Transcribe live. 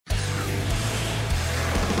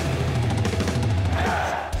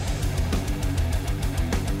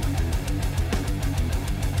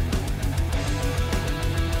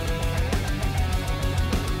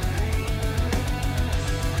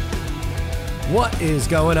What is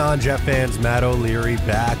going on, Jet fans? Matt O'Leary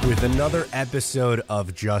back with another episode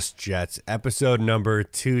of Just Jets, episode number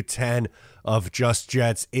 210 of Just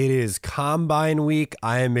Jets. It is Combine Week.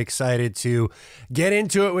 I am excited to get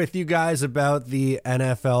into it with you guys about the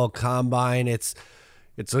NFL Combine. It's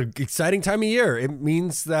an exciting time of year. It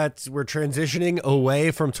means that we're transitioning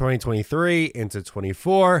away from 2023 into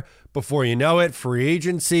 24. Before you know it, free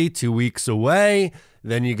agency, 2 weeks away.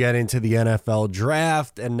 Then you get into the NFL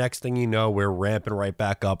draft, and next thing you know, we're ramping right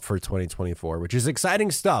back up for 2024, which is exciting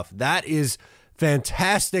stuff. That is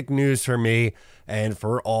fantastic news for me and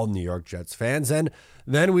for all New York Jets fans. And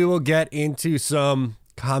then we will get into some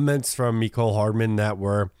comments from Mecole Hardman that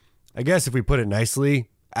were, I guess if we put it nicely,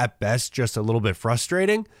 at best, just a little bit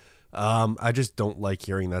frustrating. I just don't like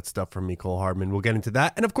hearing that stuff from Mecole Hardman. We'll get into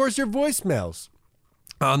that. And of course, your voicemails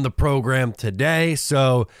on the program today.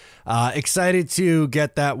 So excited to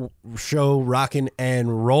get that show rocking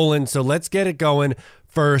and rolling. So let's get it going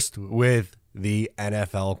first with the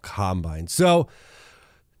NFL Combine. So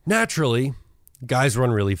naturally, guys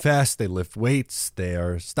run really fast. They lift weights. They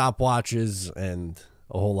are stopwatches and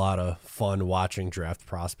a whole lot of fun watching draft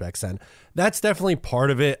prospects. And that's definitely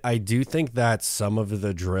part of it. I do think that some of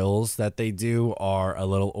the drills that they do are a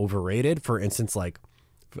little overrated. For instance, like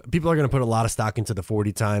people are going to put a lot of stock into the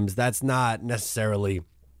 40 times. That's not necessarily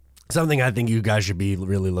something I think you guys should be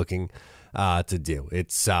really looking to do.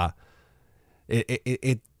 It's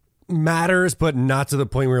it matters, but not to the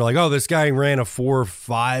point where you're like, oh, this guy ran a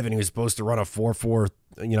 4.5 and he was supposed to run a 4.4,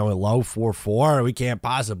 a low 4.4. We can't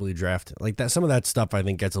possibly draft it like that. Some of that stuff I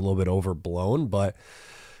think gets a little bit overblown, but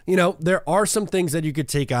there are some things that you could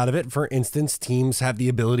take out of it. For instance, teams have the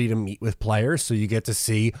ability to meet with players, so you get to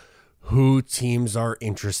see who teams are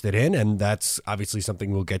interested in, and that's obviously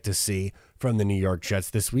something we'll get to see from the New York Jets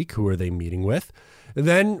this week. Who are they meeting with?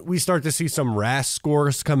 Then we start to see some RAS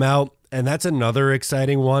scores come out, and that's another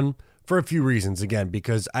exciting one for a few reasons. Again,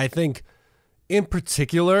 because I think in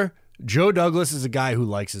particular, Joe Douglas is a guy who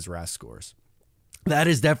likes his RAS scores. That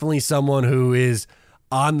is definitely someone who is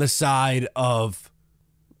on the side of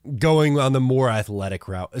going on the more athletic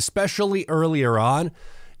route, especially earlier on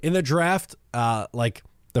in the draft. Like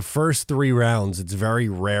the first 3 rounds, it's very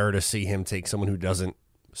rare to see him take someone who doesn't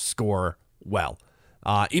score well.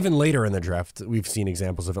 Even later in the draft, we've seen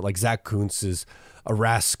examples of it. Like Zach Kuntz is a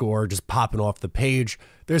RAS score just popping off the page.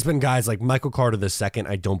 There's been guys like Michael Carter II,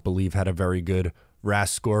 I don't believe had a very good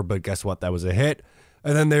RAS score, but guess what? That was a hit.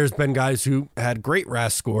 And then there's been guys who had great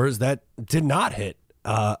RAS scores that did not hit.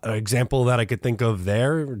 An example that I could think of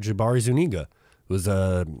there, Jabari Zuniga was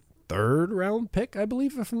a 3rd round pick, I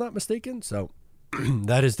believe, if I'm not mistaken. So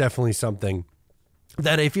that is definitely something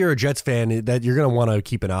that if you're a Jets fan, that you're going to want to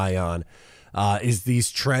keep an eye on, is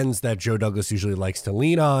these trends that Joe Douglas usually likes to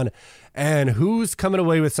lean on, and who's coming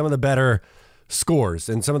away with some of the better scores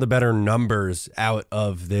and some of the better numbers out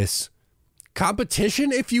of this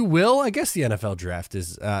competition, if you will. I guess the NFL draft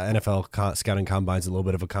is NFL scouting combine is a little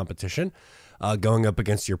bit of a competition, going up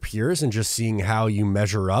against your peers and just seeing how you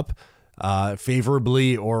measure up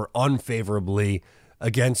favorably or unfavorably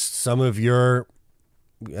against some of your,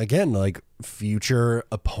 again, like future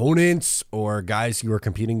opponents or guys you are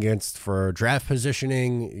competing against for draft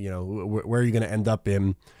positioning. Where are you going to end up in?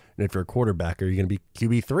 And if you're a quarterback, are you going to be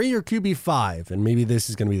QB3 or QB5? And maybe this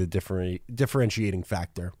is going to be the differentiating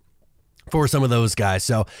factor for some of those guys.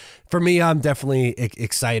 So for me, I'm definitely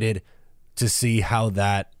excited to see how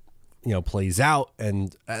that plays out.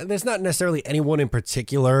 And there's not necessarily anyone in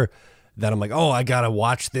particular that I'm like, oh, I got to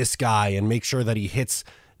watch this guy and make sure that he hits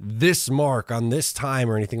this mark on this time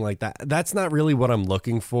or anything like that. That's not really what I'm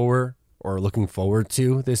looking forward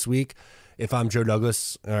to this week. If I'm Joe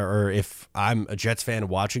Douglas, or if I'm a Jets fan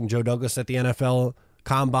watching Joe Douglas at the NFL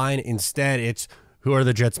Combine, instead it's who are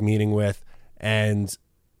the Jets meeting with, and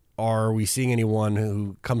are we seeing anyone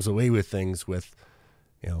who comes away with things with,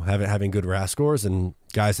 having good RAS scores and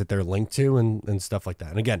guys that they're linked to and stuff like that.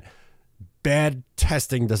 And again, bad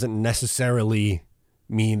testing doesn't necessarily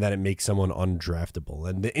mean that it makes someone undraftable,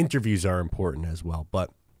 and the interviews are important as well. But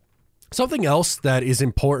something else that is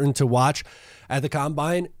important to watch at the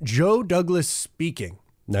Combine, Joe Douglas speaking.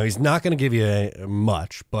 Now, he's not going to give you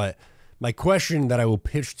much, but my question that I will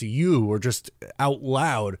pitch to you, or just out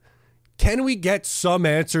loud, can we get some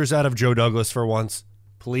answers out of Joe Douglas for once,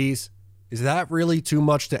 please? Is that really too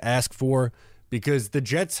much to ask for? Because the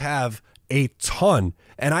Jets have a ton,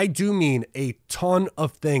 and I do mean a ton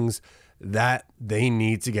of things that they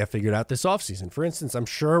need to get figured out this offseason. For instance, I'm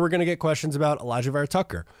sure we're going to get questions about Elijah Vera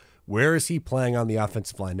Tucker. Where is he playing on the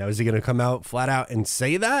offensive line? Now, is he going to come out flat out and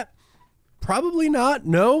say that? Probably not.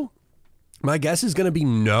 No. My guess is going to be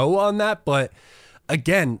no on that. But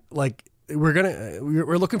again, like,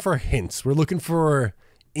 we're looking for hints. We're looking for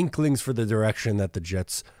inklings for the direction that the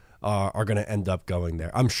Jets are going to end up going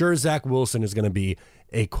there. I'm sure Zach Wilson is going to be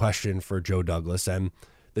a question for Joe Douglas, and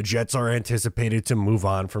the Jets are anticipated to move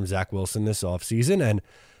on from Zach Wilson this offseason, and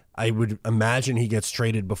I would imagine he gets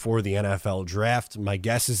traded before the NFL draft. My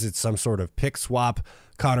guess is it's some sort of pick swap.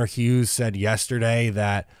 Connor Hughes said yesterday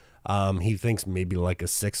that he thinks maybe like a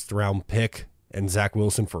 6th round pick and Zach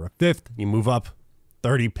Wilson for a 5th. You move up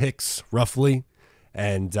 30 picks roughly,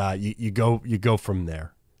 and you go from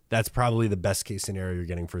there. That's probably the best case scenario you're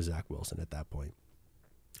getting for Zach Wilson at that point.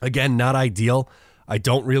 Again, not ideal. I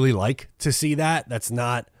don't really like to see that. That's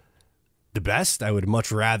not the best. I would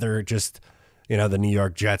much rather just, the New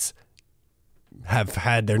York Jets have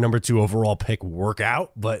had their number 2 overall pick work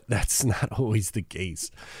out, but that's not always the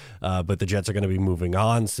case. But the Jets are going to be moving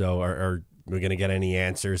on. So are we going to get any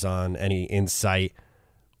answers on any insight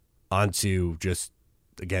onto just,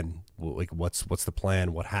 again, like what's the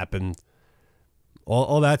plan? What happened?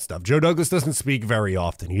 All that stuff. Joe Douglas doesn't speak very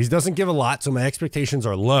often. He doesn't give a lot, so my expectations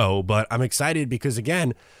are low, but I'm excited because,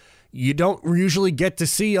 again, you don't usually get to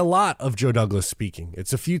see a lot of Joe Douglas speaking.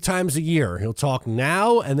 It's a few times a year. He'll talk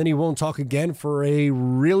now, and then he won't talk again for a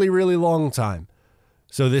really, really long time.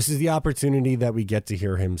 So this is the opportunity that we get to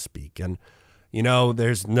hear him speak. And,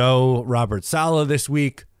 there's no Robert Saleh this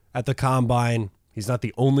week at the Combine. He's not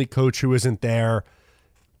the only coach who isn't there.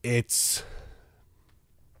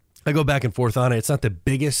 I go back and forth on it. It's not the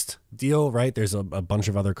biggest deal, right? There's a bunch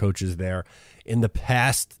of other coaches there. In the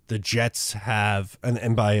past, the Jets have,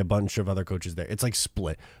 and by a bunch of other coaches there, it's like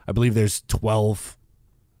split. I believe there's 12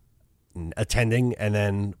 attending, and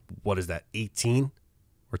then, 18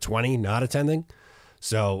 or 20 not attending?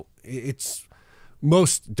 So it's,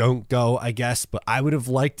 most don't go, I guess, but I would have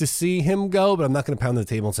liked to see him go, but I'm not going to pound the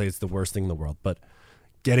table and say it's the worst thing in the world. But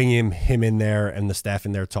getting him in there and the staff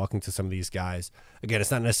in there talking to some of these guys. Again,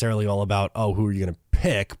 it's not necessarily all about, who are you going to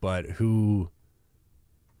pick, but who,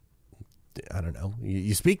 I don't know.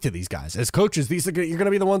 You speak to these guys. As coaches, you're going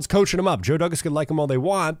to be the ones coaching them up. Joe Douglas could like them all they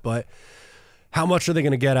want, but how much are they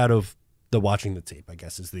going to get out of the watching the tape, I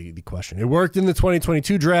guess, is the question. It worked in the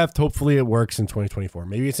 2022 draft. Hopefully it works in 2024.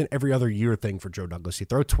 Maybe it's an every other year thing for Joe Douglas. You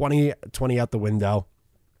throw 20 out the window.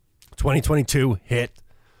 2022 hit.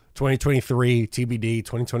 2023 TBD,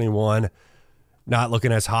 2021 not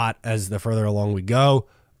looking as hot as the further along we go,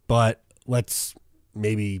 but let's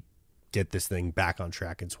maybe get this thing back on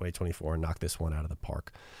track in 2024 and knock this one out of the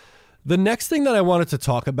park. The next thing that I wanted to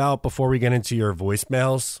talk about before we get into your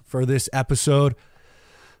voicemails for this episode,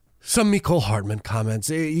 some Mecole Hardman comments.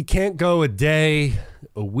 You can't go a day,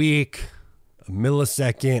 a week, a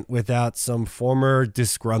millisecond without some former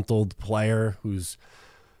disgruntled player who's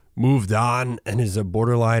moved on and is a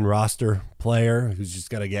borderline roster player who's just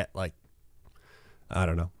got to get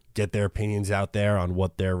get their opinions out there on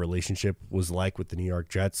what their relationship was like with the New York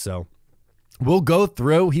Jets. So we'll go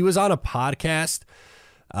through. He was on a podcast,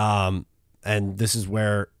 and this is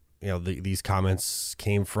where these comments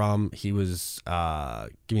came from. He was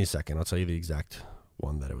give me a second. I'll tell you the exact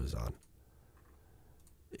one that it was on.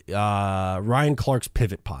 Ryan Clark's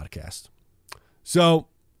Pivot podcast. So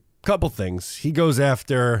couple things. He goes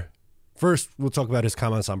after, first, we'll talk about his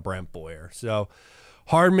comments on Brant Boyer. So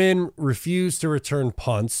Hardman refused to return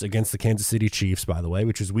punts against the Kansas City Chiefs, by the way,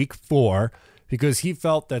 which is week 4, because he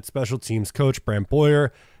felt that special teams coach Brant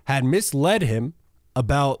Boyer had misled him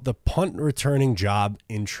about the punt returning job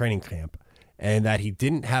in training camp and that he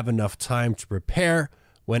didn't have enough time to prepare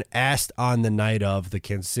when asked on the night of the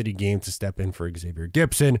Kansas City game to step in for Xavier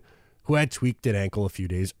Gipson, who had tweaked an ankle a few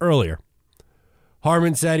days earlier.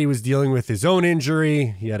 Hardman said he was dealing with his own injury.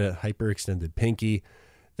 He had a hyperextended pinky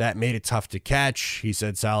that made it tough to catch. He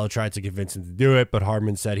said Saleh tried to convince him to do it, but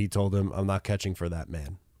Hardman said he told him, "I'm not catching for that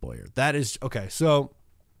man, Boyer." That is, okay, so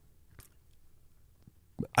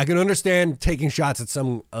I can understand taking shots at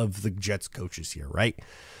some of the Jets coaches here, right?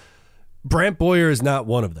 Brant Boyer is not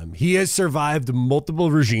one of them. He has survived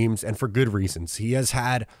multiple regimes, and for good reasons. He has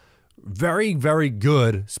had very, very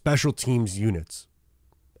good special teams units.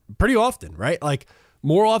 Pretty often, right? Like,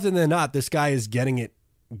 more often than not, this guy is getting it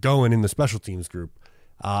going in the special teams group.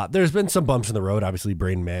 There's been some bumps in the road. Obviously,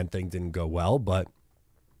 Braden Mann thing didn't go well, but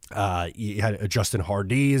you had Justin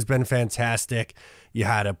Hardy has been fantastic. You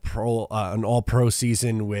had an all-pro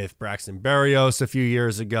season with Braxton Berrios a few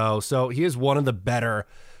years ago. So he is one of the better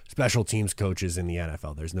special teams coaches in the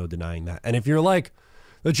NFL. There's no denying that. And if you're like,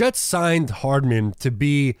 the Jets signed Hardman to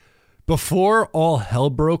be, before all hell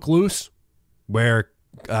broke loose, where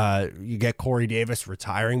you get Corey Davis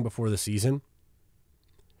retiring before the season,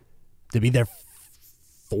 to be their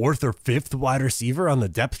 4th or 5th wide receiver on the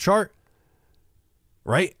depth chart,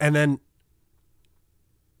 right? And then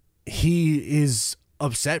he is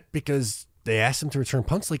upset because they asked him to return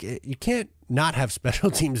punts. Like, you can't not have special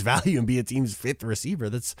teams value and be a team's fifth receiver.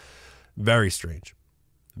 That's very strange.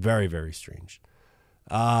 Very, very strange.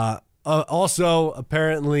 Also,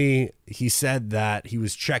 apparently, he said that he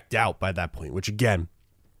was checked out by that point, which, again,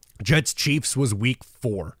 Jets-Chiefs was week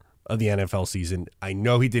 4 of the NFL season. I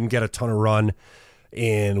know he didn't get a ton of run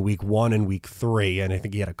in week 1 and week 3, and I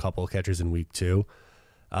think he had a couple of catches in week 2.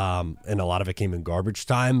 And a lot of it came in garbage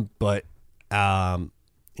time, but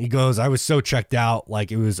he goes, I was so checked out,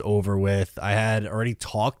 like it was over with. I had already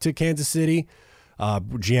talked to Kansas City,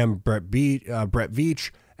 GM Brett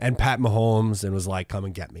Veach, and Pat Mahomes, and was like, come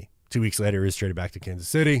and get me. 2 weeks later, he was traded back to Kansas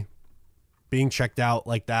City. Being checked out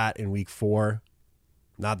like that in week 4,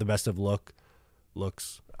 not the best of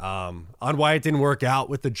looks. On why it didn't work out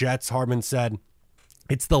with the Jets, Hardman said,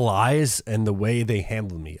 it's the lies and the way they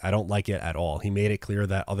handled me. I don't like it at all. He made it clear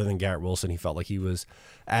that other than Garrett Wilson, he felt like he was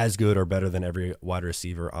as good or better than every wide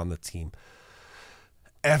receiver on the team.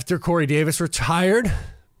 After Corey Davis retired,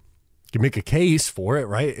 you can make a case for it,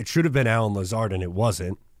 right? It should have been Allen Lazard, and it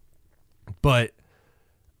wasn't. But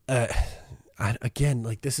again,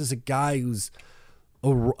 like, this is a guy who's a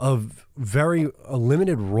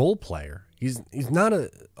limited role player. He's not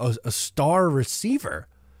a star receiver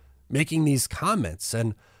making these comments.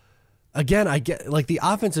 And again, I get, like, the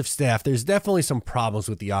offensive staff, there's definitely some problems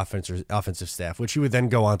with the offensive staff, which you would then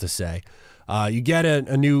go on to say. You get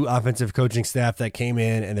a new offensive coaching staff that came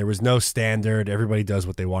in, and there was no standard. Everybody does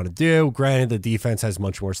what they want to do. Granted, the defense has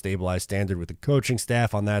much more stabilized standard with the coaching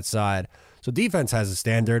staff on that side. So defense has a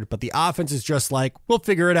standard, but the offense is just like, we'll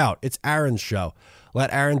figure it out. It's Aaron's show.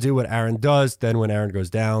 Let Aaron do what Aaron does. Then when Aaron goes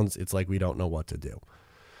down, it's like we don't know what to do.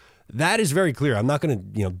 That is very clear. I'm not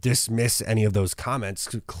going to, dismiss any of those comments.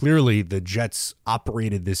 Clearly, the Jets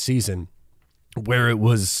operated this season where it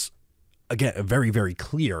was, again, very, very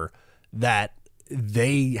clear that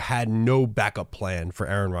they had no backup plan for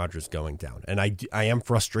Aaron Rodgers going down. And I am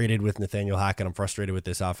frustrated with Nathaniel Hackett. I'm frustrated with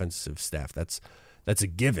this offensive staff. That's a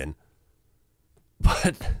given.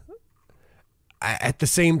 But at the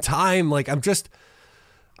same time, like,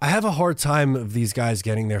 I have a hard time of these guys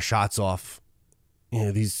getting their shots off.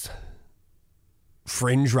 These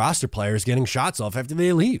fringe roster players getting shots off after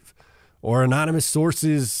they leave, or anonymous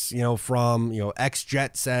sources, from,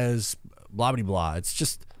 ex-Jet says blah, blah, blah.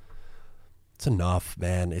 It's enough,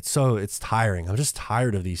 man. It's tiring. I'm just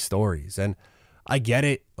tired of these stories. And I get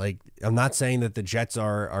it. Like, I'm not saying that the Jets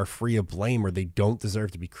are free of blame or they don't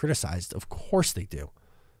deserve to be criticized. Of course they do.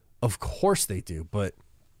 Of course they do. But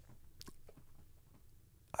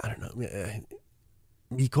I don't know.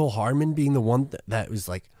 Mecole Hardman being the one that was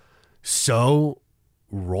like so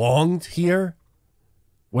wronged here,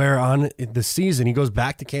 where on the season he goes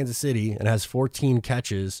back to Kansas City and has 14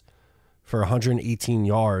 catches for 118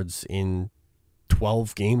 yards in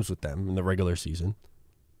 12 games with them in the regular season.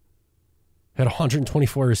 Had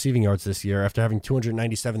 124 receiving yards this year after having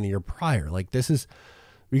 297 the year prior. Like,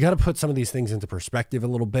 we got to put some of these things into perspective a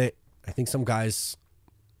little bit. I think some guys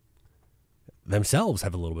themselves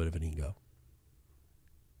have a little bit of an ego.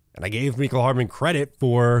 And I gave Mecole Hardman credit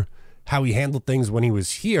for how he handled things when he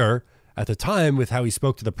was here at the time with how he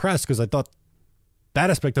spoke to the press, because I thought that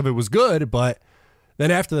aspect of it was good. But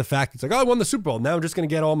then after the fact, it's like, oh, I won the Super Bowl. Now I'm just going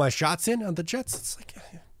to get all my shots in on the Jets. It's like,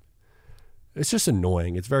 it's just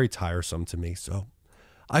annoying. It's very tiresome to me. So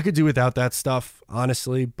I could do without that stuff,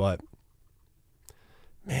 honestly. But,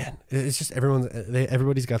 man, it's just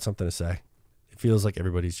everybody's got something to say. It feels like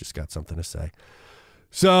everybody's just got something to say.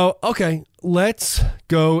 So, okay, let's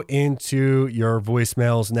go into your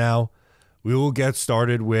voicemails now. We will get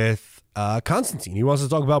started with Constantine. He wants to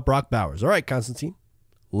talk about Brock Bowers. All right, Constantine,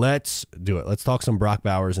 let's do it. Let's talk some Brock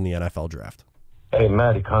Bowers in the NFL draft. Hey,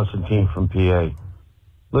 Matty, Constantine from PA.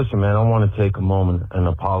 Listen, man, I want to take a moment and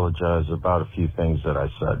apologize about a few things that I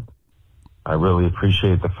said. I really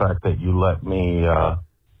appreciate the fact that you let me,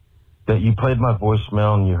 that you played my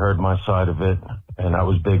voicemail and you heard my side of it, and that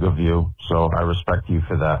was big of you, so I respect you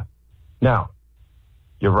for that. Now,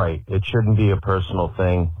 you're right. It shouldn't be a personal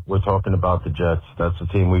thing. We're talking about the Jets. That's a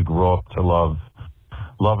team we grew up to love.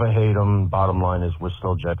 Love or hate them, bottom line is we're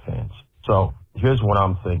still Jet fans. So here's what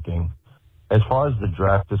I'm thinking. As far as the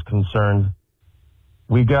draft is concerned,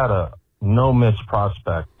 we got a no-miss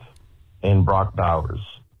prospect in Brock Bowers.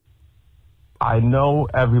 I know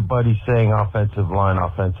everybody's saying offensive line,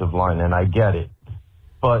 and I get it.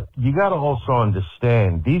 But you got to also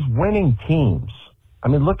understand, these winning teams, I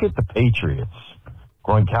mean, look at the Patriots,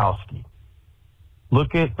 Gronkowski.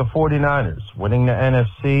 Look at the 49ers, winning the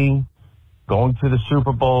NFC, going to the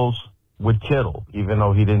Super Bowls with Kittle, even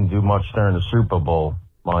though he didn't do much during the Super Bowl,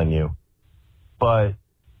 mind you. But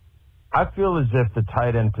I feel as if the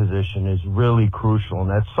tight end position is really crucial, and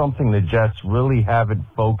that's something the Jets really haven't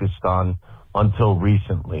focused on until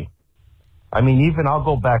recently. I mean, even I'll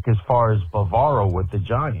go back as far as Bavaro with the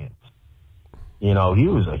Giants. You know, he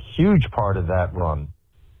was a huge part of that run,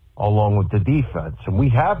 along with the defense. And we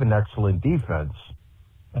have an excellent defense.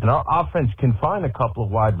 And our offense can find a couple of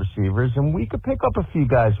wide receivers, and we could pick up a few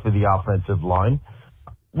guys for the offensive line.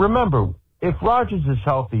 Remember, if Rodgers is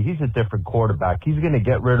healthy, he's a different quarterback. He's going to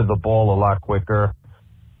get rid of the ball a lot quicker.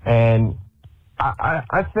 And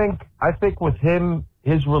I think with him,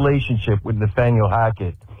 his relationship with Nathaniel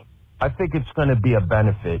Hackett, I think it's going to be a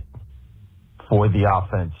benefit for the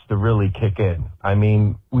offense to really kick in. I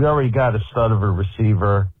mean, we already got a stud of a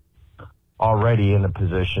receiver already in a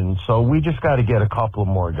position, so we just got to get a couple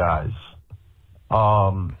more guys.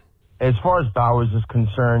 As far as Bowers is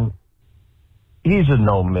concerned, he's a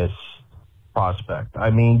no-miss prospect. I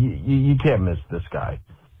mean, you can't miss this guy.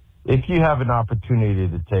 If you have an opportunity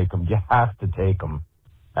to take him, you have to take him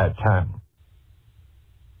at 10.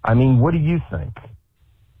 I mean, what do you think?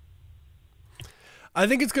 I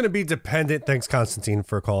think it's going to be dependent. Thanks, Constantine,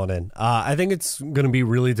 for calling in. I think it's going to be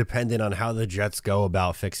really dependent on how the Jets go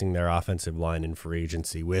about fixing their offensive line in free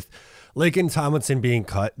agency. With Laken Tomlinson being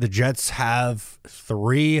cut, the Jets have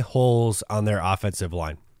 3 holes on their offensive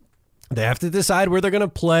line. They have to decide where they're going to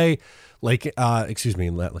play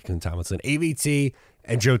Laken Tomlinson, AVT,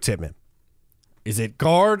 and Joe Tippmann. Is it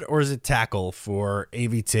guard or is it tackle for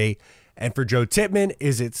AVT? And for Joe Tippmann,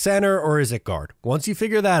 is it center or is it guard? Once you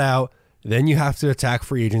figure that out, then you have to attack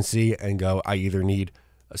free agency and go, I either need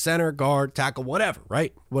a center, guard, tackle, whatever,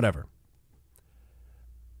 right? Whatever.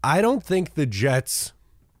 I don't think the Jets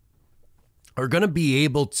are going to be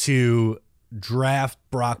able to draft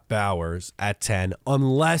Brock Bowers at 10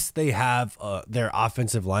 unless they have their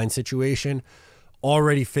offensive line situation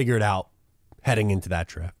already figured out heading into that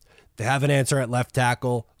draft. They have an answer at left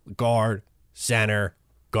tackle, guard, center,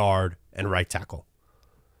 guard, and right tackle.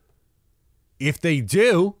 If they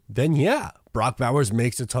do, then yeah, Brock Bowers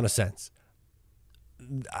makes a ton of sense.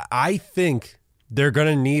 I think they're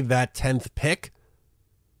going to need that 10th pick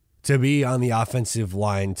to be on the offensive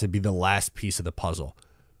line, to be the last piece of the puzzle,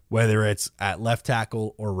 whether it's at left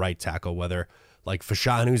tackle or right tackle, whether like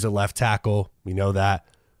Fashanu's a left tackle, we know that.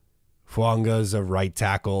 Fuanga's a right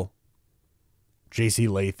tackle, J.C.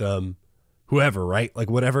 Latham, whoever, right? Like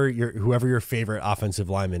whoever your favorite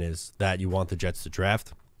offensive lineman is that you want the Jets to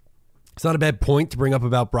draft. It's not a bad point to bring up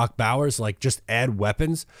about Brock Bowers. Like, just add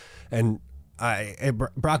weapons. And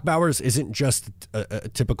Brock Bowers isn't just a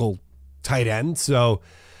typical tight end, so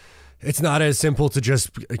it's not as simple to just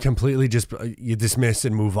completely you dismiss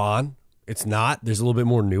and move on. It's not. There's a little bit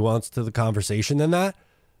more nuance to the conversation than that.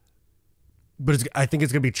 But I think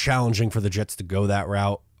it's going to be challenging for the Jets to go that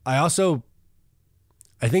route. I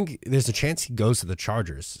think there's a chance he goes to the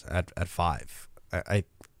Chargers at 5.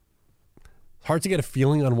 Hard to get a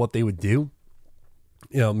feeling on what they would do.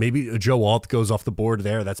 You know, maybe Joe Alt goes off the board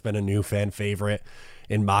there. That's been a new fan favorite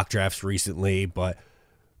in mock drafts recently, but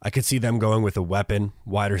I could see them going with a weapon,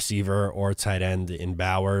 wide receiver or tight end in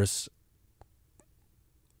Bowers.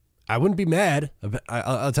 I wouldn't be mad.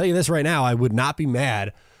 I'll tell you this right now. I would not be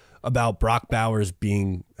mad about Brock Bowers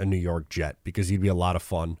being a New York Jet, because he'd be a lot of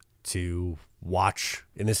fun to watch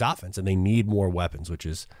in this offense, and they need more weapons, which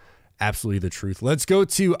is absolutely the truth. Let's go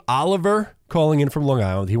to Oliver calling in from Long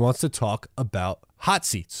Island. He wants to talk about hot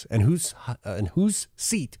seats and whose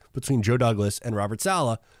seat between Joe Douglas and Robert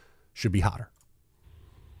Saleh should be hotter.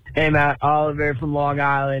 Hey, Matt. Oliver from Long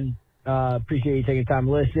Island. Appreciate you taking time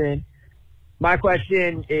to listen. My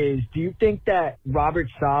question is, do you think that Robert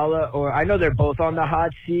Saleh, or I know they're both on the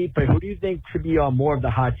hot seat, but who do you think should be on more of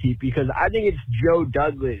the hot seat? Because I think it's Joe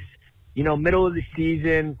Douglas. You know, middle of the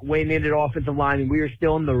season, Wayne needed offensive line, and we were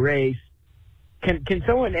still in the race. Can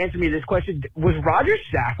someone answer me this question? Was Roger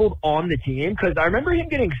Saffold on the team? Because I remember him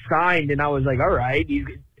getting signed, and I was like, all right.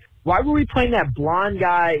 Why were we playing that blonde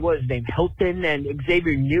guy, what was his name, Hilton, and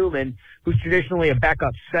Xavier Newman, who's traditionally a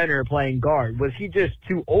backup center playing guard? Was he just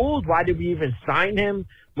too old? Why did we even sign him?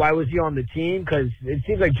 Why was he on the team? Because it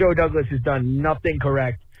seems like Joe Douglas has done nothing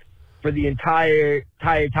correct for the entire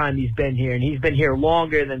time he's been here, and he's been here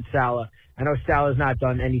longer than Saleh. I know Saleh's not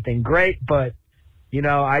done anything great, but, you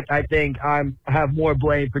know, I think I have more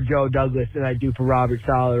blame for Joe Douglas than I do for Robert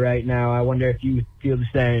Saleh right now. I wonder if you feel the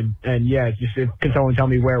same. And, yeah, can someone tell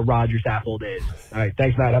me where Roger Saffold is? All right,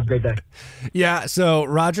 thanks, Matt. Have a great day. Yeah, so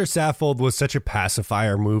Roger Saffold was such a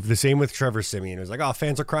pacifier move. The same with Trevor Siemian. It was like, oh,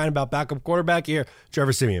 fans are crying about backup quarterback here.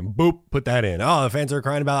 Trevor Siemian, boop, put that in. Oh, the fans are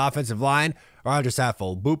crying about offensive line. Roger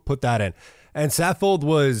Saffold, boop, put that in. And Saffold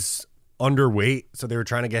was underweight, so they were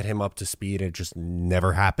trying to get him up to speed. It just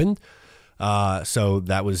never happened. So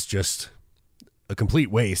that was just a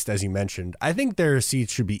complete waste, as you mentioned. I think their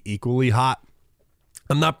seats should be equally hot.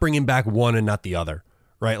 I'm not bringing back one and not the other,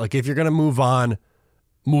 right? Like, if you're going to move on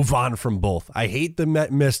from both. I hate the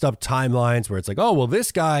messed up timelines where it's like, oh, well,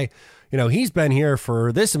 this guy, he's been here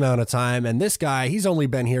for this amount of time, and this guy, he's only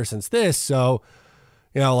been here since this. So,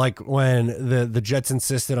 like when the Jets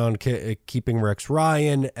insisted on keeping Rex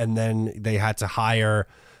Ryan, and then they had to hire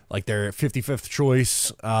like their 55th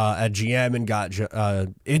choice at GM and got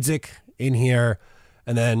Idzik in here,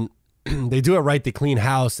 and then they do it right. They clean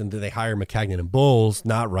house, and then they hire Maccagnan and Bowles,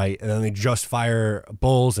 not right. And then they just fire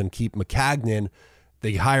Bowles and keep Maccagnan.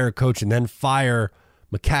 They hire a coach and then fire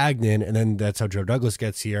Maccagnan, and then that's how Joe Douglas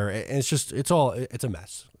gets here. And it's a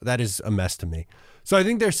mess. That is a mess to me. So I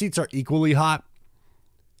think their seats are equally hot.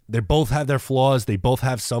 They both have their flaws. They both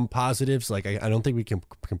have some positives. Like, I don't think we can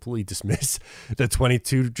completely dismiss the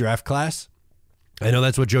 22 draft class. I know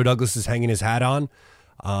that's what Joe Douglas is hanging his hat on.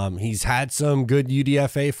 He's had some good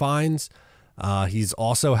UDFA finds. He's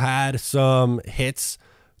also had some hits,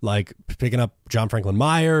 like picking up John Franklin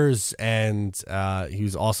Myers, and he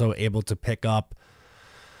was also able to pick up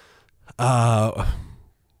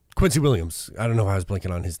Quincy Williams. I don't know how I was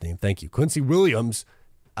blanking on his name. Thank you. Quincy Williams,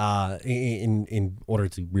 in order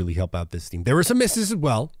to really help out this team. There were some misses as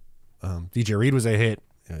well. DJ Reed was a hit.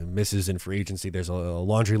 Misses in free agency. There's a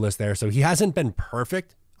laundry list there. So he hasn't been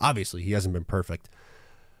perfect. Obviously, he hasn't been perfect.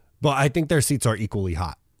 But I think their seats are equally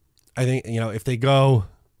hot. I think, if they go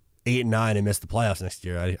 8 and 9 and miss the playoffs next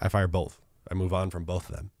year, I fire both. I move on from both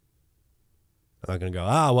of them. I'm not going to go,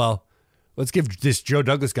 well, let's give this Joe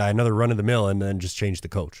Douglas guy another run of the mill and then just change the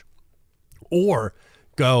coach. Or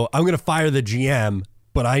go, I'm going to fire the GM,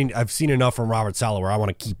 but I've seen enough from Robert Saleh where I want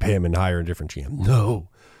to keep him and hire a different GM.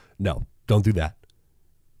 No, don't do that.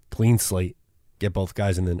 Clean slate. Get both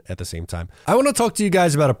guys in at the same time. I want to talk to you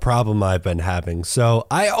guys about a problem I've been having. So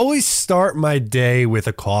I always start my day with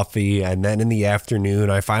a coffee, and then in the afternoon,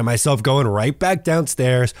 I find myself going right back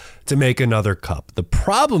downstairs to make another cup. The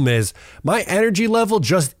problem is my energy level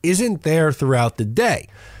just isn't there throughout the day.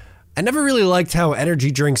 I never really liked how energy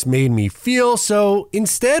drinks made me feel. So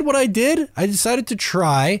instead, what I did, I decided to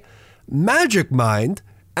try Magic Mind,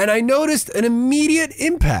 and I noticed an immediate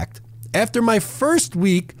impact. After my first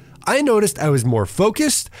week, I noticed I was more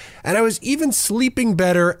focused, and I was even sleeping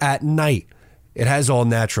better at night. It has all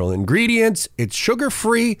natural ingredients, it's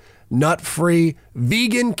sugar-free, nut-free,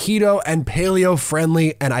 vegan, keto, and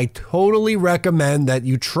paleo-friendly, and I totally recommend that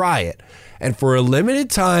you try it. And for a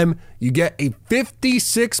limited time, you get a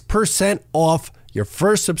 56% off your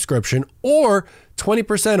first subscription or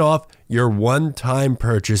 20% off your one-time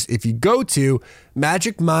purchase if you go to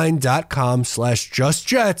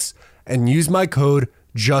magicmind.com/justjets and use my code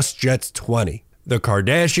JustJets20. The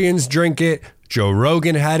Kardashians drink it, Joe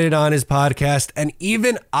Rogan had it on his podcast, and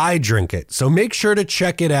even I drink it. So make sure to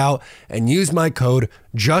check it out and use my code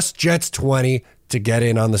JustJets20 to get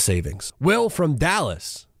in on the savings. Will from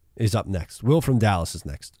Dallas is up next. Will from Dallas is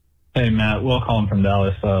next. Hey, Matt. Will calling from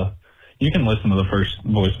Dallas. You can listen to the first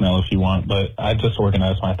voicemail if you want, but I just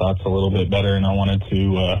organized my thoughts a little bit better, and I wanted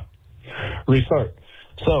to restart.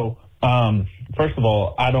 So, first of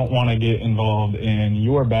all, I don't want to get involved in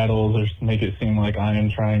your battles or make it seem like I am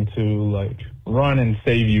trying to run and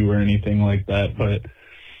save you or anything like that. But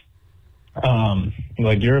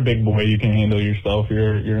you're a big boy, you can handle yourself.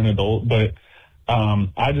 You're an adult. But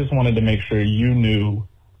I just wanted to make sure you knew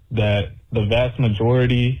that the vast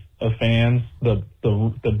majority of fans, the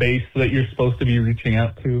base that you're supposed to be reaching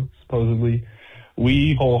out to, supposedly,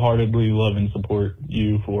 we wholeheartedly love and support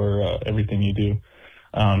you for everything you do.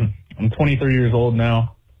 I'm 23 years old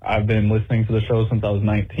now. I've been listening to the show since I was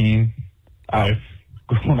 19. I've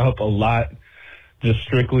grown up a lot just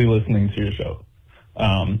strictly listening to your show.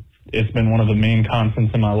 It's been one of the main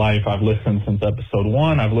constants in my life. I've listened since episode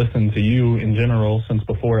 1. I've listened to you in general since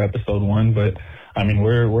before episode 1, but I mean,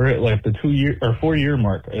 we're at like the 2-year or 4-year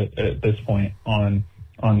mark at this point on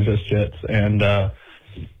Just Jets. And I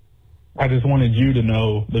just wanted you to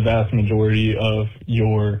know the vast majority of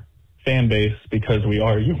your fan base, because we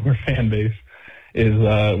are your fan base, is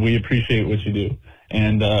we appreciate what you do.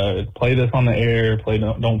 And play this on the air,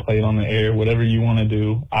 don't play it on the air, whatever you want to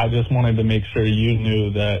do. I just wanted to make sure you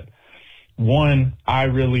knew that, one, I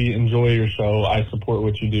really enjoy your show. I support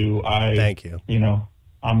what you do. Thank you.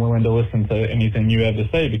 I'm willing to listen to anything you have to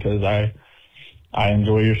say because I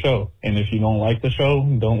enjoy your show. And if you don't like the show,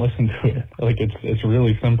 don't listen to it. It's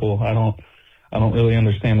really simple. I don't really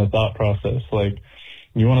understand the thought process.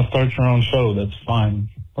 You want to start your own show, that's fine.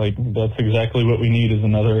 That's exactly what we need, is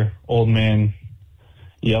another old man,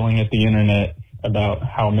 yelling at the internet about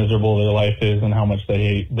how miserable their life is and how much they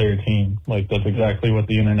hate their team. Like, that's exactly what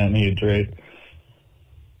the internet needs, right?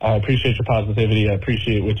 I appreciate your positivity. I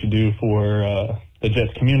appreciate what you do for the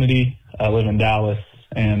Jets community. I live in Dallas,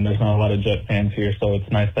 and there's not a lot of Jets fans here, so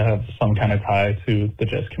it's nice to have some kind of tie to the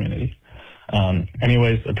Jets community.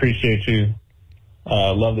 Anyways, appreciate you.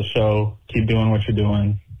 Love the show. Keep doing what you're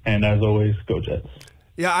doing. And as always, go Jets.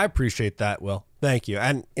 Yeah, I appreciate that, Will. Thank you.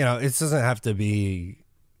 And, it doesn't have to be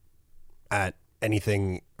at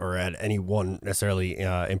anything or at anyone necessarily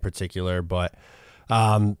in particular, but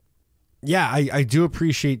yeah, I do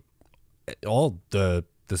appreciate all the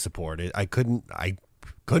support. I couldn't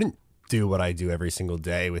do what I do every single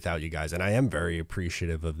day without you guys, and I am very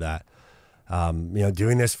appreciative of that.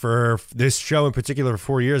 Doing this for this show in particular for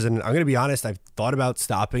 4 years, and I'm going to be honest, I've thought about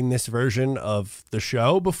stopping this version of the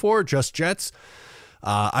show before, Just Jets.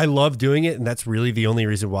 I love doing it, and that's really the only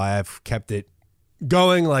reason why I've kept it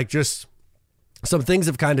going. Like, just some things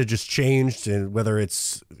have kind of just changed, and whether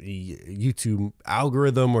it's the YouTube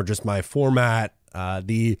algorithm or just my format,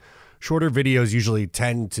 the shorter videos usually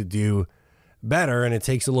tend to do better, and it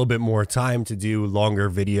takes a little bit more time to do longer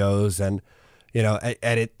videos and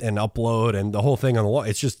edit and upload and the whole thing on the wall.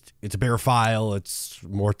 It's a bigger file. It's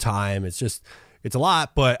more time. It's a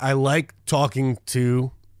lot, but I like talking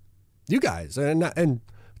to you guys, and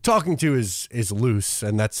talking to is loose.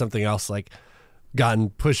 And that's something else, like, gotten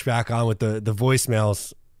pushed back on with the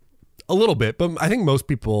voicemails a little bit, but I think most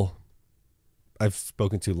people I've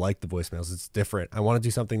spoken to like the voicemails. It's different. I want to do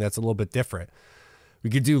something that's a little bit different. We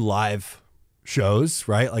could do live shows,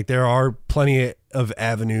 right? Like, there are plenty of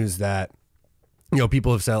avenues that,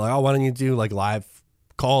 people have said, like, oh, why don't you do like live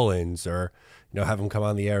call-ins or, have them come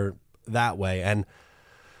on the air that way. And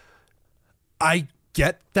I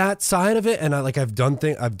get that side of it. And I've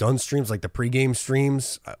done streams, like the pregame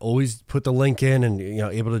streams. I always put the link in and,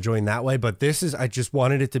 able to join that way. But I just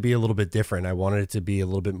wanted it to be a little bit different. I wanted it to be a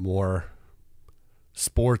little bit more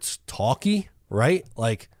sports talky, right?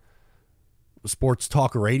 Like sports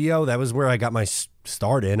talk radio. That was where I got my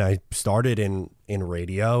start in. I started in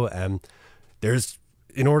radio, and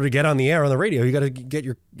in order to get on the air on the radio, you got to get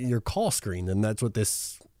your call screened. And that's what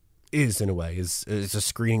this is, in a way, is a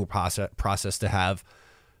screening process to have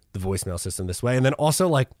the voicemail system this way. And then also,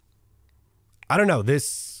 like, I don't know,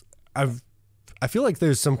 I feel like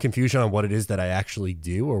there's some confusion on what it is that I actually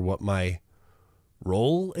do or what my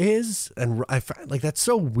role is. And I find, like, that's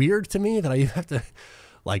so weird to me that I have to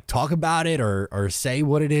like talk about it or say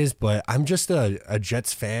what it is. But I'm just a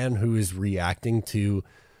Jets fan who is reacting to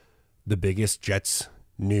the biggest Jets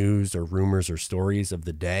news or rumors or stories of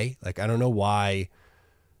the day. Like, I don't know why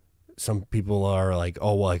some people are like,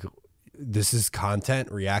 oh, well, like, this is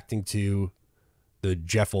content reacting to the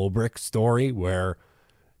Jeff Ulbrich story where,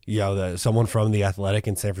 someone from The Athletic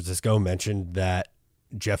in San Francisco mentioned that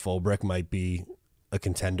Jeff Ulbrich might be a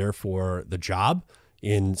contender for the job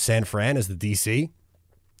in San Fran as the DC.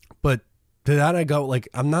 But to that I go, like,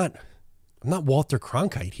 I'm not Walter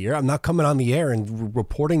Cronkite here. I'm not coming on the air and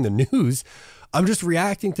reporting the news. I'm just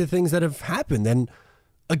reacting to things that have happened. And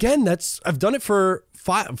again, I've done it for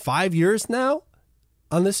five years now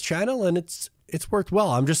on this channel, and it's worked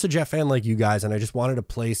well. I'm just a Jet fan like you guys, and I just wanted a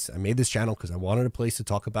place. I made this channel because I wanted a place to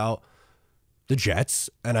talk about the Jets,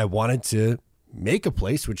 and I wanted to make a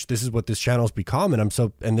place, which this is what this channel has become,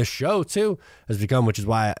 and this show too has become, which is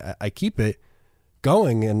why I keep it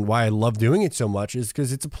going and why I love doing it so much, is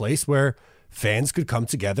because it's a place where fans could come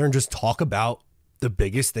together and just talk about the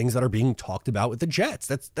biggest things that are being talked about with the Jets.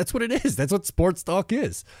 That's what it is. That's what sports talk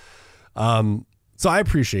is. So I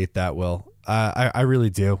appreciate that, Will. I really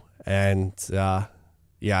do. And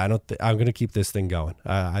yeah, I'm going to keep this thing going.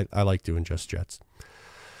 I like doing Just Jets.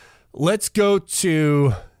 Let's go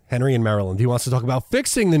to Henry in Maryland. He wants to talk about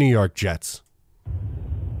fixing the New York Jets.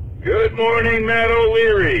 Good morning, Matt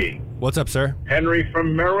O'Leary. What's up, sir? Henry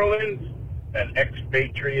from Maryland, an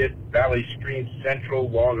expatriate, Valley Stream Central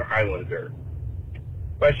Long Islander.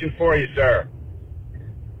 Question for you, sir.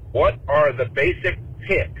 What are the basic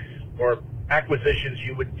picks or acquisitions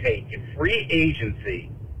you would take in free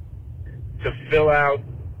agency to fill out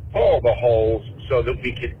all the holes so that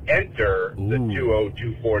we could enter the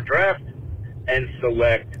 2024 draft and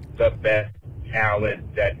select the best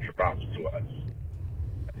talent that drops to us?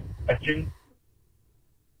 Question.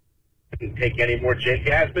 Didn't take any more Jake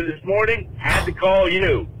Hardman this morning. Had to call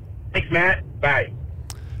you. Thanks, Matt. Bye.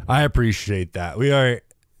 I appreciate that.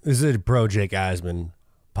 This is a pro Jake Hardman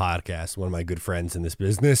podcast, one of my good friends in this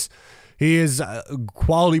business. He is a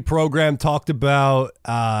quality program, talked about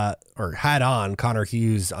or had on Connor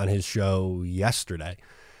Hughes on his show yesterday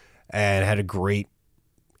and had a great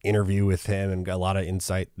interview with him and got a lot of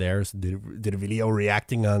insight there. So did a video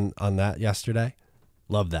reacting on that yesterday.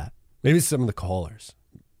 Love that. Maybe some of the callers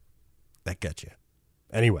that get you.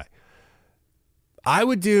 Anyway, I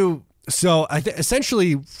would do so.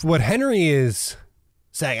 Essentially what Henry is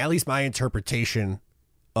saying, at least my interpretation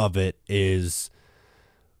of it, is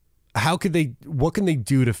what can they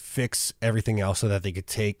do to fix everything else so that they could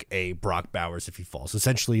take a Brock Bowers if he falls?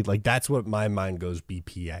 Essentially, like, that's what my mind goes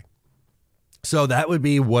BPA. So that would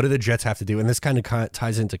be, what do the Jets have to do? And this kind of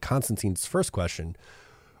ties into Constantine's first question,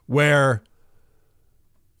 where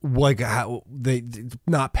like how they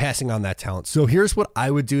not passing on that talent. So here's what I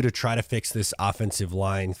would do to try to fix this offensive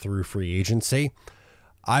line through free agency.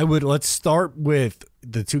 Let's start with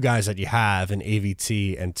the two guys that you have in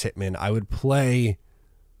AVT and Tittman. I would play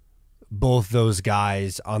both those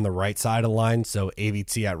guys on the right side of the line. So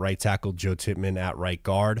AVT at right tackle, Joe Tittman at right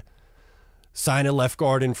guard. Sign a left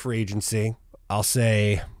guard in free agency. I'll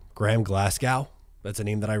say Graham Glasgow. That's a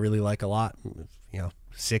name that I really like a lot.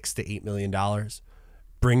 $6 to $8 million.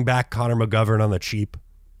 Bring back Connor McGovern on the cheap.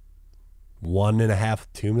 $1.5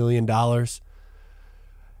 to $2 million.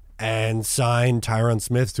 And sign Tyron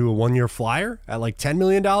Smith to a 1-year flyer at like $10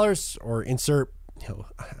 million, or insert,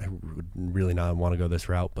 I would really not want to go this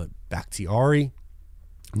route, but Bakhtiari.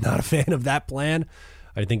 Not a fan of that plan.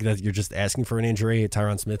 I think that you're just asking for an injury.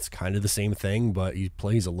 Tyron Smith's kind of the same thing, but he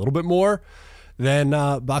plays a little bit more than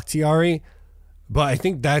Bakhtiari. But I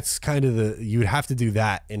think that's kind of you would have to do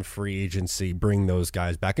that in free agency, bring those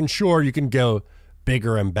guys back. And sure, you can go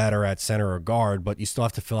bigger and better at center or guard, but you still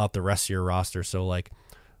have to fill out the rest of your roster. So like,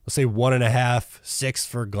 let's say 1.5, 6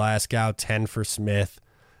 for Glasgow, 10 for Smith,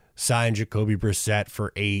 sign Jacoby Brissett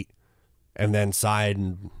for 8, and then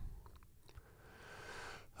sign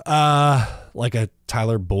like a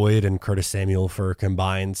Tyler Boyd and Curtis Samuel for a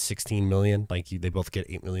combined $16 million. Like they both get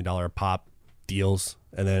 $8 million a pop deals.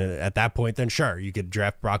 And then at that point, then sure, you could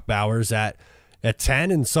draft Brock Bowers at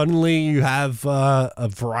 10, and suddenly you have a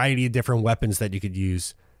variety of different weapons that you could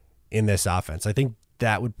use in this offense. I think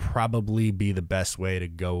that would probably be the best way to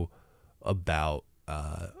go about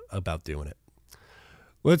doing it.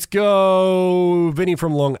 Let's go. Vinny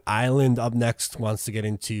from Long Island up next wants to get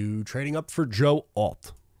into trading up for Joe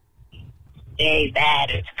Alt. Hey,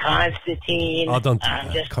 Matt, it's Constantine. Oh, don't do I'm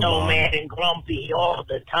that. just Come so on. mad and grumpy all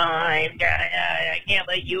the time. I can't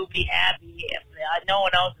let you be happy if no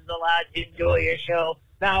one else is allowed to enjoy your show.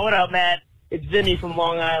 Now, what up, Matt? It's Vinny from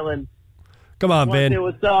Long Island. Come on, Want to Vin. say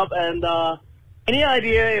what's up? And any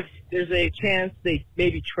idea if there's a chance they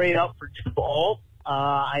maybe trade up for Joe Alt?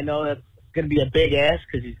 I know that's going to be a big ask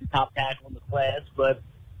because he's the top tackle in the class, but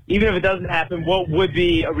even if it doesn't happen, what would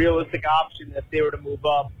be a realistic option if they were to move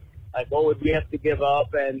up? Like, what would we have to give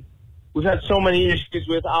up? And we've had so many issues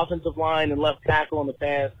with offensive line and left tackle in the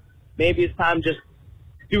past. Maybe it's time just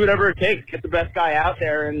do whatever it takes, get the best guy out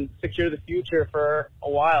there and secure the future for a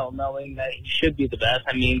while, knowing that he should be the best.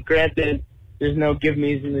 I mean, granted, there's no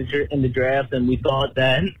give-me's in the draft, and we thought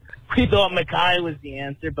Mecole was the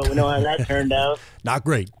answer, but we know how that turned out. Not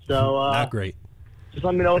great. So Not great. Just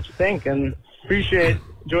let me know what you think, and appreciate it.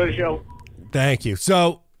 Enjoy the show. Thank you.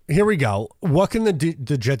 So here we go. What can the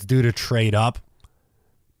Jets do to trade up?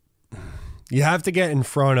 You have to get in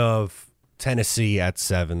front of Tennessee at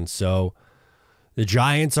 7. So the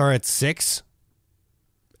Giants are at 6,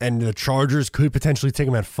 and the Chargers could potentially take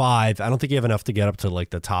them at 5. I don't think you have enough to get up to like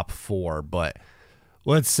the top 4, but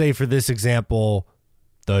let's say for this example,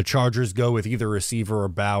 the Chargers go with either receiver or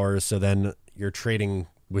Bowers, so then you're trading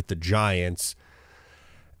with the Giants.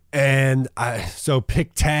 And so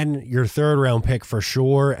pick 10, your third round pick for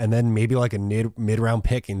sure, and then maybe like a mid round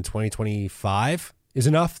pick in 2025 is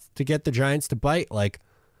enough to get the Giants to bite. Like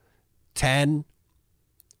 10,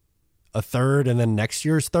 a third, and then next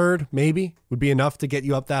year's third maybe would be enough to get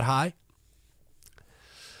you up that high.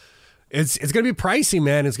 It's going to be pricey,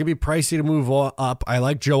 man. It's going to be pricey to move up. I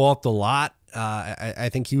like Joe Alt a lot. I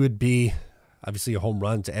think he would be obviously a home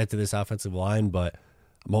run to add to this offensive line, but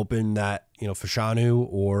I'm hoping that, Fashanu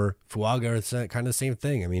or Fuaga are kind of the same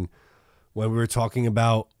thing. I mean, when we were talking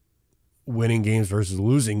about winning games versus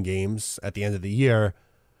losing games at the end of the year,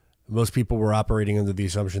 most people were operating under the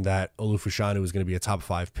assumption that Olu Fashanu was going to be a top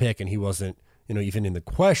 5 pick, and he wasn't, even in the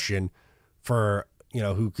question for,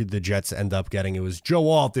 who could the Jets end up getting. It was Joe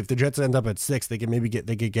Alt. If the Jets end up at 6, they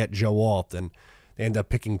could get Joe Alt, and they end up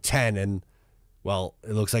picking 10, and well,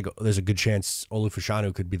 it looks like there's a good chance Olu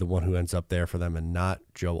Fashanu could be the one who ends up there for them and not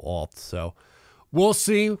Joe Alt. So we'll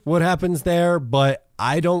see what happens there, but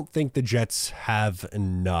I don't think the Jets have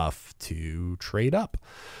enough to trade up.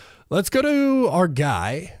 Let's go to our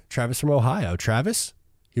guy, Travis from Ohio. Travis,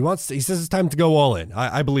 he says it's time to go all in.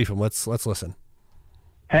 I believe him. Let's listen.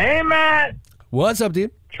 Hey, Matt. What's up,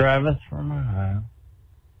 dude? Travis from Ohio.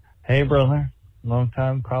 Hey, brother.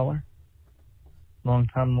 Long-time caller.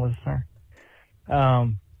 Long-time listener.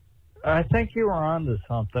 I think you were on to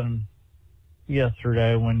something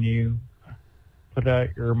yesterday when you put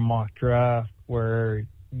out your mock draft where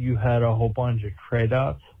you had a whole bunch of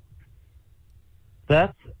trade-ups.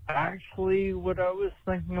 That's actually what I was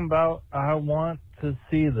thinking about. I want to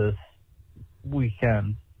see this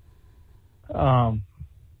weekend.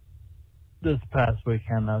 This past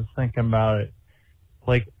weekend, I was thinking about it.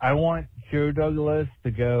 Like, I want Joe Douglas to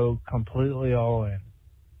go completely all in.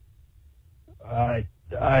 I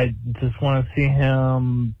just want to see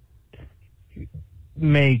him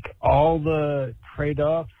make all the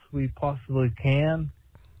trade-offs we possibly can.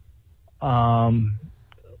 Like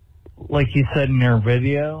you said in your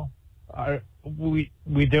video, we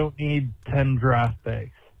don't need 10 draft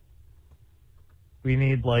picks. We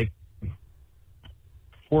need like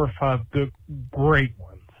 4 or 5 good, great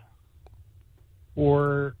ones.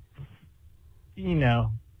 Or,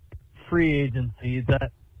 free agency,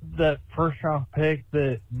 that first round pick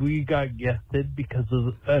that we got gifted because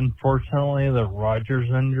of, unfortunately, the Rodgers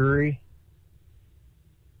injury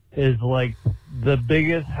is like the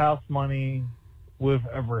biggest house money we've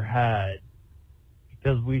ever had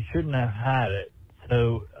because we shouldn't have had it.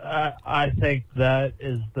 So I think that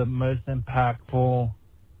is the most impactful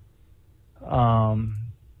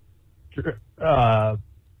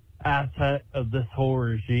asset of this whole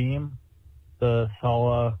regime, the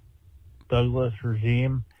Saleh Douglas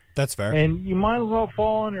regime. That's fair. And you might as well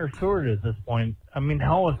fall on your sword at this point. I mean,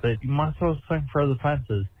 hell with it. You might as well swing for the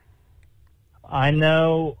fences. I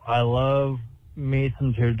know I love me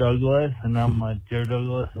some Joe Douglas, and I'm a Joe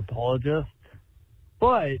Douglas apologist.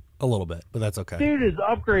 But a little bit, but that's okay. Dude has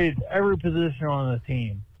upgraded every position on the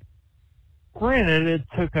team. Granted, it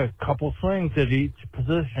took a couple swings at each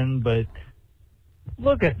position, but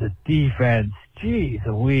look at the defense. Jeez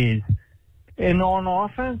Louise. And on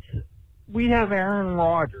offense, we have Aaron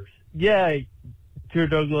Rodgers. Yeah, Joe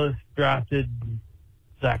Douglas drafted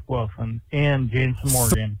Zach Wilson and James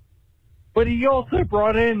Morgan. But he also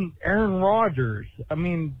brought in Aaron Rodgers. I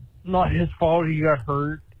mean, not his fault he got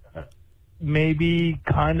hurt. Maybe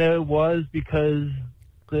kind of was because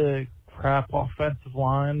the crap offensive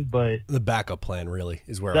line, but the backup plan really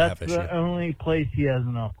is where I have issue. That's the only place he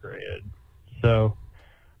hasn't upgraded. So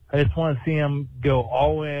I just want to see him go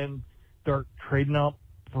all in, start trading up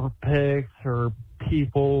for picks or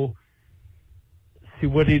people, see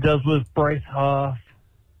what he does with Bryce Huff.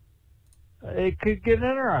 It could get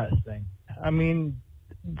interesting. I mean,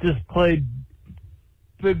 just play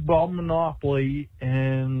big ball Monopoly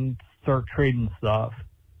and start trading stuff.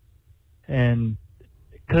 And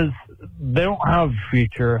because they don't have a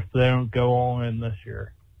future if they don't go all in this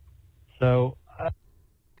year. So.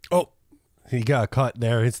 He got cut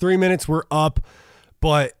there. It's 3 minutes. We're up.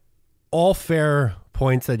 But all fair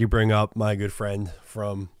points that you bring up, my good friend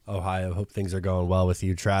from Ohio. Hope things are going well with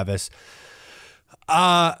you, Travis.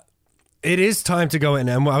 It is time to go in.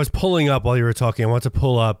 And I was pulling up while you were talking. I want to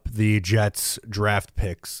pull up the Jets draft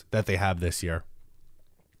picks that they have this year.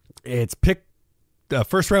 It's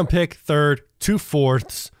first round pick, third, 2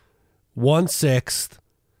 fourths, 1 sixth,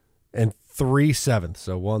 and 3 sevenths.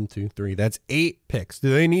 So 1, 2, 3. That's 8 picks.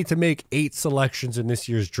 Do they need to make 8 selections in this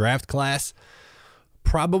year's draft class?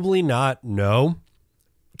 Probably not. No.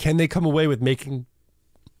 Can they come away with making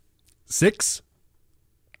 6?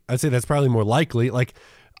 I'd say that's probably more likely. Like,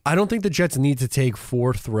 I don't think the Jets need to take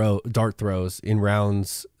 4 dart throws in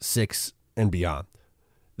rounds 6 and beyond.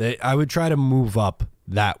 I would try to move up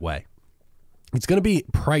that way. It's going to be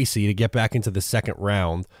pricey to get back into the second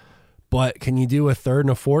round, but can you do a third and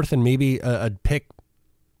a fourth and maybe a pick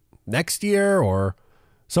next year or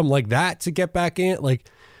something like that to get back in? Like,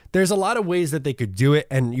 there's a lot of ways that they could do it,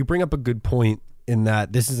 and you bring up a good point in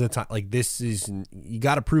that this is a time, like, you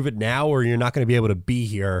got to prove it now or you're not going to be able to be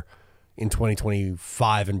here in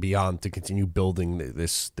 2025 and beyond to continue building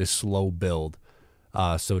this slow build,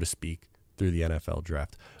 so to speak, through the NFL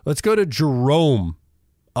draft. Let's go to Jerome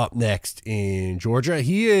up next in Georgia.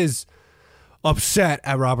 He is upset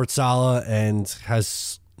at Robert Saleh and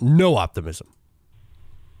has no optimism.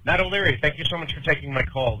 Matt O'Leary, thank you so much for taking my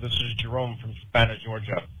call. This is Jerome from Savannah,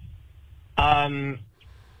 Georgia.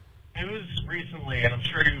 News recently, and I'm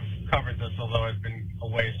sure you've covered this, although I've been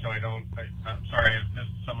away, so I'm sorry I've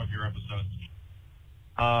missed some of your episodes,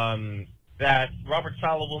 that Robert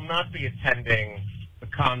Saleh will not be attending the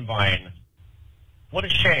Combine. What a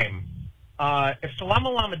shame. If Salam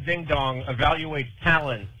Alama Ding Dong evaluates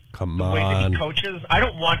talent the way that he coaches, I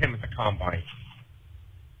don't want him at the Combine.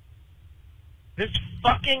 This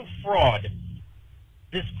fucking fraud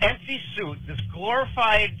this empty suit, this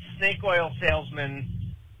glorified snake oil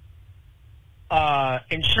salesman,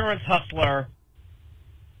 insurance hustler,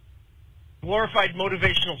 glorified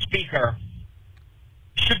motivational speaker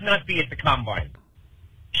should not be at the Combine.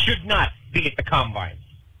 Should not be at the Combine.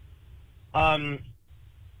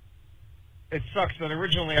 It sucks that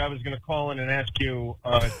originally I was going to call in and ask you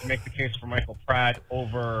to make the case for Michael Pratt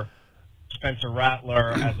over Spencer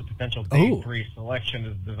Rattler as a potential day 3 selection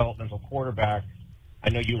as a developmental quarterback. I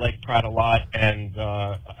know you like Pratt a lot, and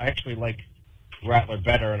I actually like Rattler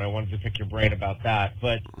better, and I wanted to pick your brain about that.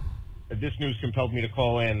 But this news compelled me to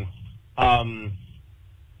call in.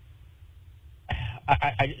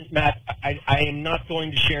 Matt, I am not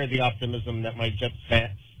going to share the optimism that my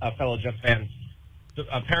fellow Jets fans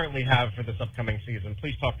apparently have for this upcoming season.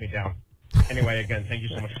 Please talk me down. Anyway, again, thank you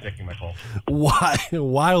so much for taking my call.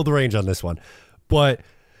 Wild range on this one. But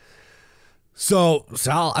so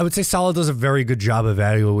I would say Saleh does a very good job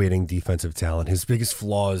evaluating defensive talent. His biggest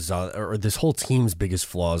flaws, or this whole team's biggest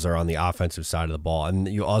flaws, are on the offensive side of the ball. And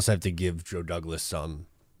you also have to give Joe Douglas some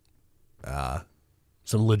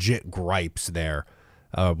legit gripes there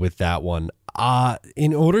with that one.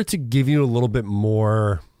 In order to give you a little bit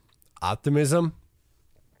more optimism,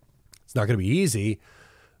 it's not going to be easy,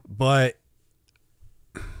 but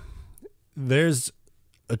there's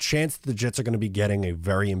a chance the Jets are going to be getting a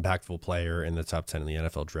very impactful player in the top 10 in the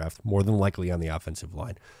NFL draft, more than likely on the offensive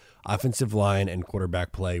line. Offensive line and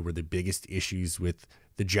quarterback play were the biggest issues with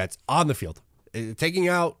the Jets on the field. Taking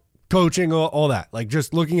out coaching, all that. Like,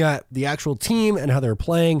 just looking at the actual team and how they're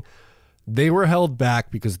playing, they were held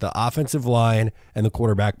back because the offensive line and the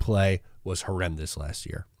quarterback play was horrendous last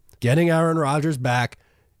year. Getting Aaron Rodgers back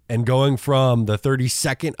and going from the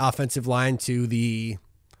 32nd offensive line to the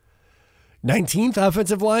 19th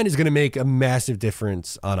offensive line is going to make a massive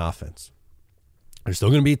difference on offense. They're still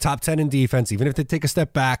going to be top 10 in defense. Even if they take a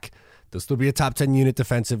step back, they'll still be a top 10 unit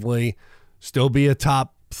defensively, still be a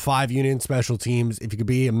top 5 unit in special teams. If you could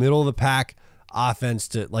be a middle of the pack offense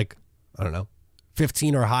to, like, I don't know,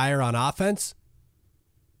 15 or higher on offense,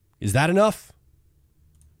 is that enough?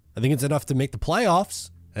 I think it's enough to make the playoffs.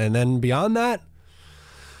 And then beyond that,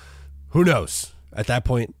 who knows? At that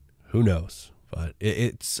point, who knows? But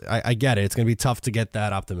I get it. It's going to be tough to get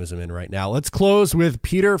that optimism in right now. Let's close with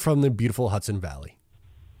Peter from the beautiful Hudson Valley.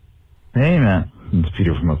 Hey, Matt. It's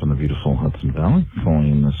Peter from up in the beautiful Hudson Valley,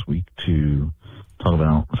 calling in this week to talk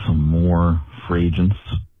about some more free agents,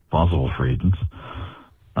 possible free agents,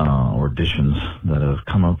 or additions that have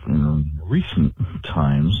come up in recent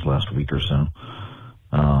times, last week or so,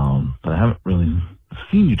 that I haven't really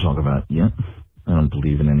seen you talk about yet. I don't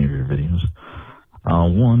believe in any of your videos.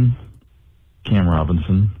 One, Cam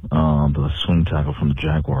Robinson, the swing tackle from the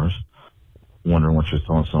Jaguars. Wondering what your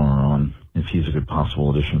thoughts are on if he's a good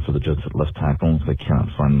possible addition for the Jets at left tackle, if they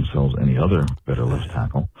cannot find themselves any other better left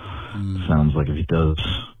tackle. Sounds like if he does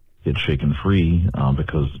get shaken free,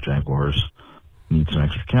 because the Jaguars need some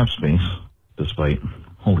extra cap space, despite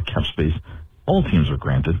all the cap space all teams were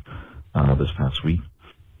granted this past week.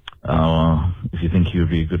 If you think he would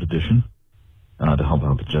be a good addition to help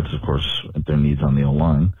out the Jets, of course, at their needs on the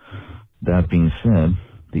O-line. That being said,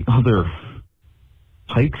 the other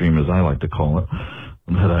pipe dream, as I like to call it,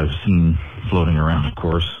 that I've seen floating around, of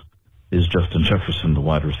course, is Justin Jefferson, the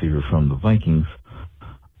wide receiver from the Vikings.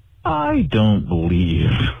 I don't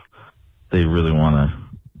believe they really want to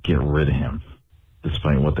get rid of him,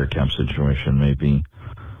 despite what their cap situation may be.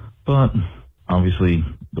 But obviously,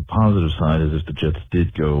 the positive side is if the Jets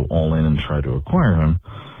did go all in and try to acquire him,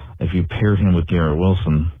 if you paired him with Garrett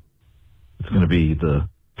Wilson, it's going to be the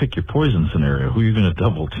pick your poison scenario. Who are you going to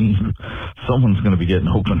double team? Someone's going to be getting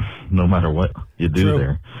open no matter what you do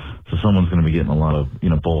there. So someone's going to be getting a lot of,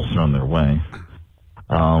 balls thrown their way.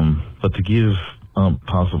 But to give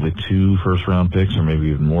possibly 2 first-round picks or maybe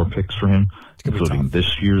even more picks for him, including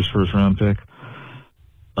this year's first-round pick,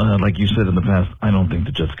 like you said in the past, I don't think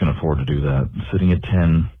the Jets can afford to do that. Sitting at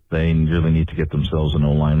 10, they really need to get themselves an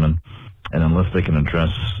O-lineman. And unless they can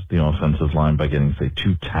address the offensive line by getting, say,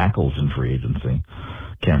 2 tackles in free agency,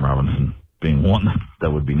 Cam Robinson being one,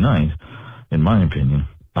 that would be nice, in my opinion.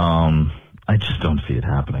 I just don't see it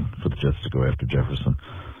happening for the Jets to go after Jefferson.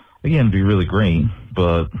 Again, it'd be really great,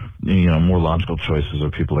 but, more logical choices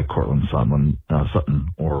are people like Cortland Sutton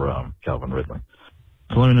or Calvin Ridley.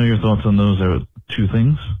 So let me know your thoughts on those 2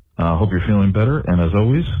 things. Hope you're feeling better, and as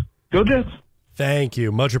always, go Jets! Thank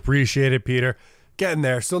you. Much appreciated, Peter. Getting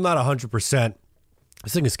there. Still not 100%.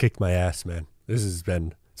 This thing has kicked my ass, man. It's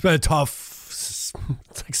been a tough,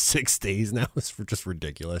 it's like 6 days now. It's just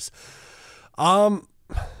ridiculous. I'm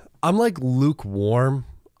like lukewarm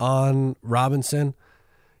on Robinson.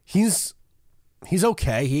 He's he's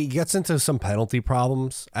okay. He gets into some penalty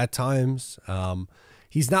problems at times.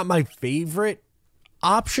 He's not my favorite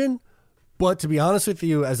option, but to be honest with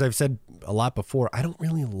you, as I've said a lot before, I don't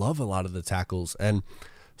really love a lot of the tackles, and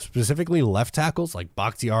specifically left tackles like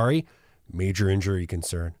Bakhtiari, major injury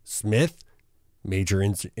concern. Smith, major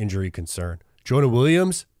injury concern. Jonah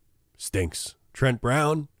Williams, stinks. Trent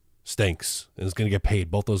Brown, stinks. And is going to get paid.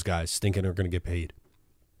 Both those guys stinking are going to get paid.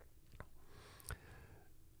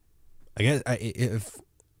 I guess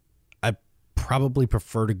I probably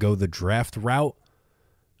prefer to go the draft route,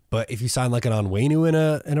 but if you sign like an Onwenu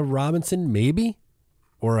and a Robinson, maybe,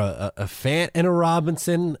 or a Fant and a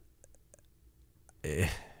Robinson,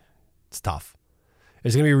 it's tough.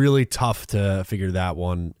 It's going to be really tough to figure that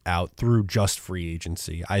one out through just free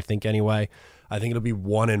agency, I think anyway. I think it'll be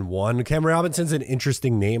 1-1. Cam Robinson's an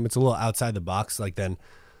interesting name. It's a little outside the box like then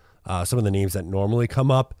some of the names that normally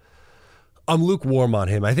come up. I'm lukewarm on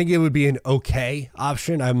him. I think it would be an okay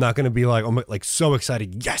option. I'm not going to be like, I'm like so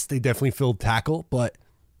excited. Yes, they definitely filled tackle, but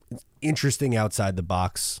it's interesting outside the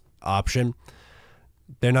box option.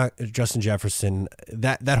 They're not Justin Jefferson.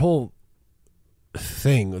 That whole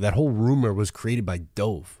thing, that whole rumor was created by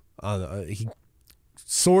Dove. He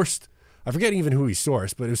sourced, I forget even who he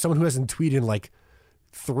sourced, but it was someone who hasn't tweeted in like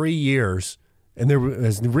 3 years, and there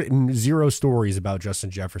has written 0 stories about Justin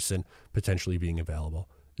Jefferson potentially being available.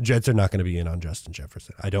 Jets are not going to be in on Justin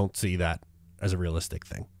Jefferson. I don't see that as a realistic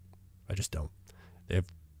thing. I just don't. They have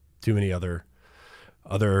too many other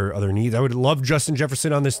needs. I would love Justin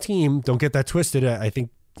Jefferson on this team. Don't get that twisted. I think,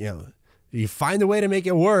 you find a way to make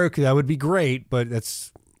it work, that would be great, but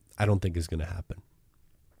I don't think is going to happen.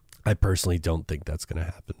 I personally don't think that's going to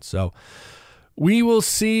happen. So we will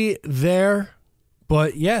see there.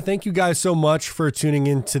 But yeah, thank you guys so much for tuning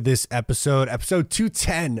into this episode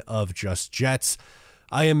 210 of Just Jets.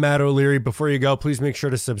 I am Matt O'Leary. Before you go, please make sure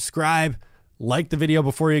to subscribe. Like the video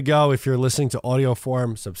before you go. If you're listening to audio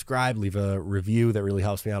form, subscribe. Leave a review. That really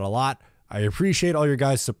helps me out a lot. I appreciate all your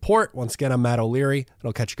guys' support. Once again, I'm Matt O'Leary, and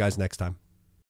I'll catch you guys next time.